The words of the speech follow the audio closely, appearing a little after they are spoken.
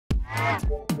Hey,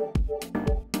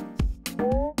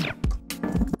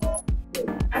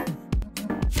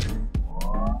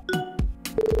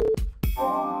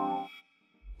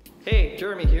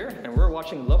 Jeremy here, and we're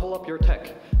watching Level Up Your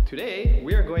Tech. Today,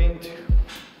 we are going to...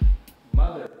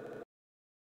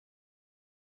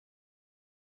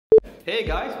 Hey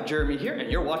guys, Jeremy here, and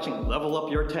you're watching Level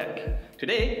Up Your Tech.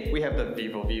 Today, we have the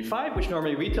Vivo V5, which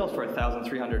normally retails for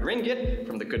 1,300 ringgit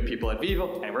from the good people at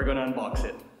Vivo, and we're going to unbox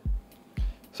it.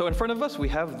 So in front of us, we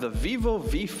have the Vivo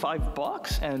V5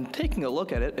 box, and taking a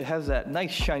look at it, it has that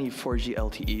nice shiny 4G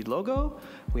LTE logo.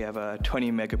 We have a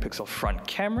 20 megapixel front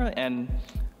camera, and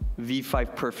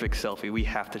V5 perfect selfie. We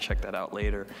have to check that out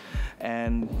later.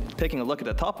 And taking a look at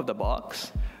the top of the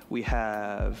box, we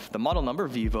have the model number,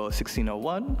 Vivo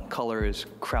 1601. Color is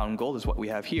crown gold is what we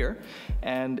have here.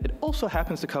 And it also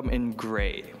happens to come in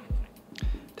gray.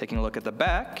 Taking a look at the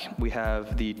back, we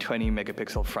have the 20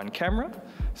 megapixel front camera,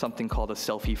 something called a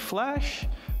selfie flash,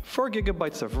 4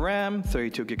 gigabytes of RAM,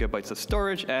 32 gigabytes of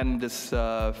storage, and this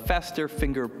faster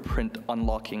fingerprint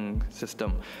unlocking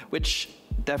system, which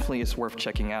definitely is worth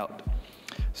checking out.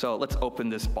 So let's open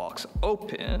this box.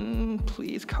 Open,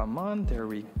 please, come on, there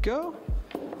we go.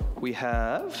 We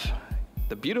have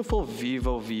the beautiful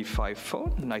Vivo V5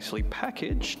 phone, nicely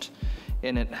packaged.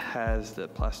 And it has the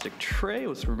plastic tray.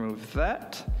 Let's remove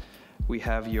that. We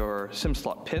have your SIM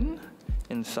slot pin.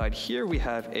 Inside here, we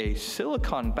have a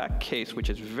silicone back case,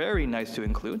 which is very nice to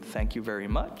include. Thank you very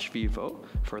much, Vivo,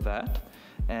 for that.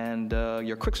 And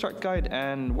your quick start guide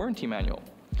and warranty manual.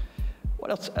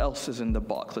 What else is in the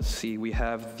box? Let's see. We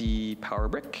have the power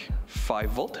brick,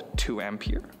 5 volt, 2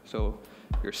 ampere. So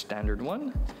your standard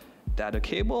one. Data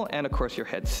cable, and of course your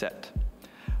headset.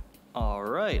 All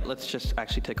right, let's just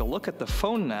actually take a look at the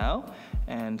phone now.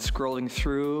 And scrolling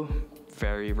through,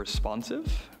 very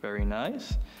responsive, very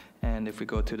nice. And if we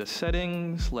go to the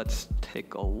settings, let's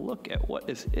take a look at what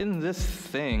is in this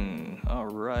thing. All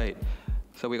right,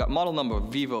 so we got model number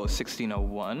Vivo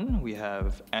 1601. We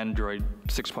have Android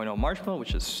 6.0 Marshmallow,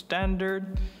 which is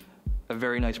standard. A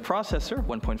very nice processor,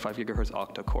 1.5 gigahertz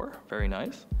octa-core, very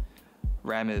nice.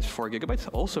 RAM is 4 gigabytes,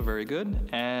 also very good.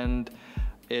 And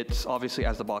it's obviously,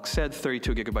 as the box said,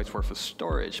 32 gigabytes worth of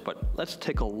storage. But let's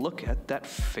take a look at that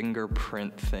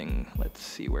fingerprint thing. Let's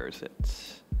see, where is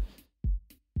it?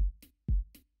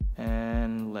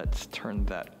 And let's turn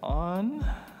that on.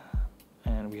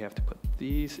 And we have to put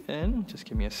these in. Just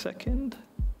give me a second.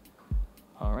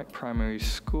 All right, primary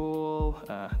school,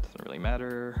 doesn't really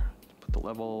matter. Put the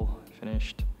level,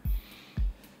 finished.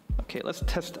 Okay, let's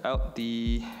test out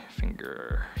the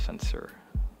finger sensor.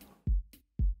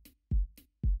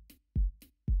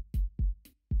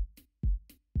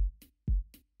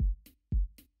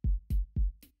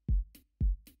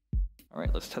 All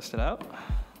right, let's test it out.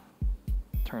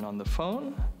 Turn on the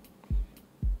phone.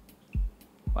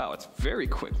 Wow, it's very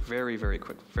quick, very, very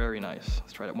quick, very nice.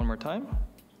 Let's try that one more time.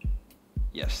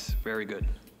 Yes, very good.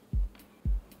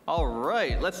 All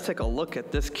right, let's take a look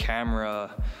at this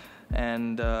camera.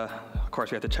 And of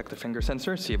course, we have to check the finger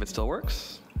sensor, see if it still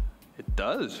works. It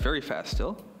does, very fast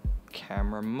still.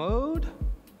 Camera mode.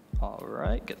 All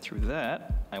right, get through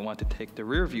that. I want to take the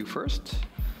rear view first.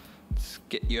 Let's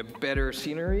get you a better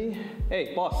scenery.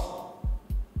 Hey, boss,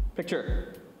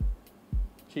 picture.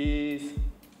 Cheese.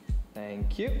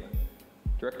 Thank you.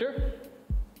 Director,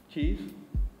 cheese.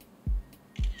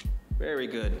 Very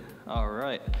good. All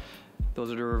right.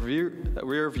 Those are the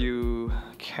rear view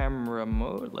camera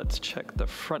mode. Let's check the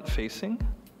front facing.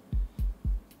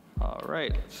 All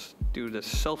right, let's do the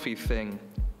selfie thing.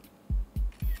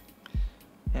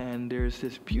 And there's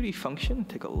this beauty function.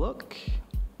 Take a look.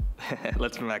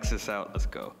 Let's max this out. Let's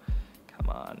go. Come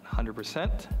on,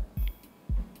 100%.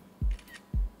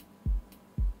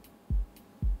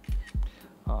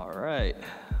 All right,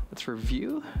 let's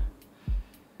review.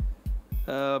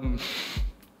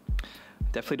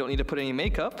 Definitely don't need to put any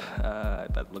makeup.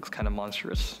 That looks kind of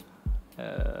monstrous.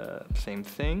 Same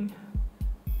thing.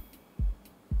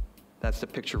 That's the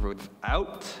picture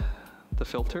without the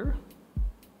filter.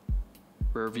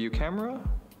 Rear view camera.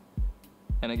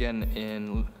 And again,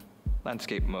 in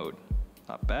landscape mode.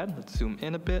 Not bad. Let's zoom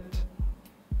in a bit.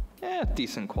 Yeah,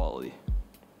 decent quality.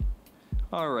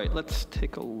 All right, let's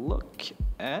take a look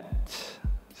at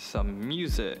some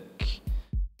music.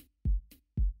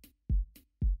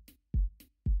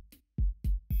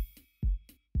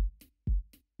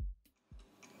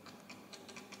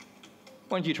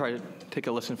 Why don't you try to take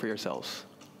a listen for yourselves?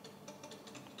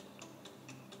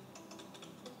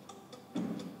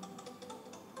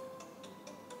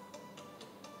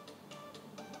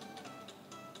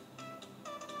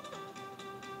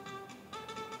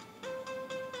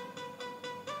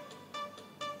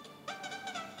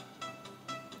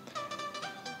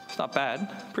 It's not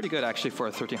bad. Pretty good actually for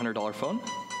a $1,300 phone.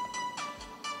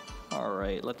 All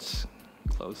right, let's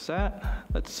close that.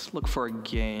 Let's look for a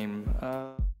game.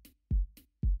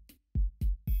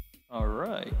 All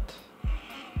right.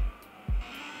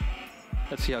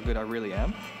 Let's see how good I really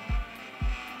am.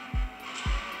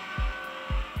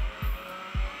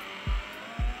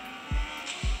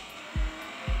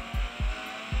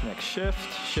 Next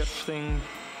shifting.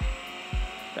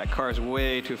 That car is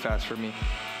way too fast for me.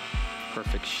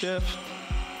 Perfect shift.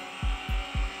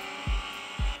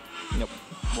 Nope,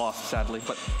 lost sadly,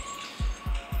 but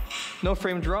no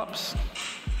frame drops.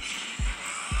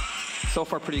 So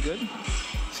far pretty good.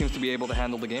 Seems to be able to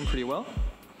handle the game pretty well.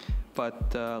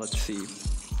 But let's see.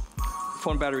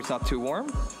 Phone battery's not too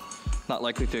warm. Not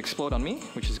likely to explode on me,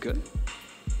 which is good.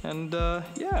 And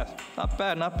yeah, not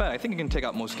bad, not bad. I think it can take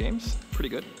out most games. Pretty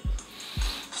good.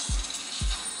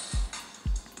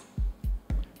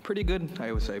 Pretty good,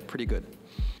 I would say, pretty good.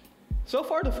 So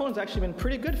far, the phone's actually been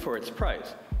pretty good for its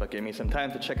price. But give me some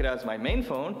time to check it out as my main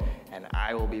phone, and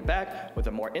I will be back with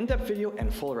a more in-depth video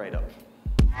and full write-up.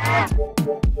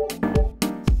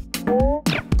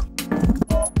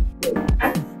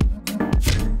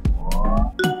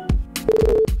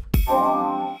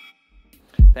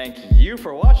 Thank you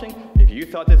for watching. If you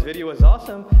thought this video was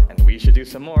awesome and we should do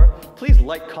some more, please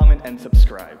like, comment, and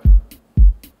subscribe.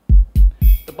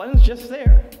 The button's just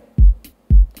there.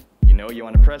 You know you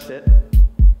want to press it.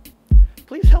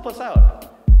 Please help us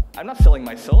out. I'm not selling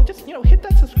my soul, just, hit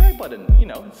that subscribe button.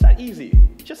 It's that easy.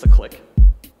 Just a click.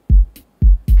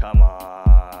 Come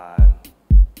on.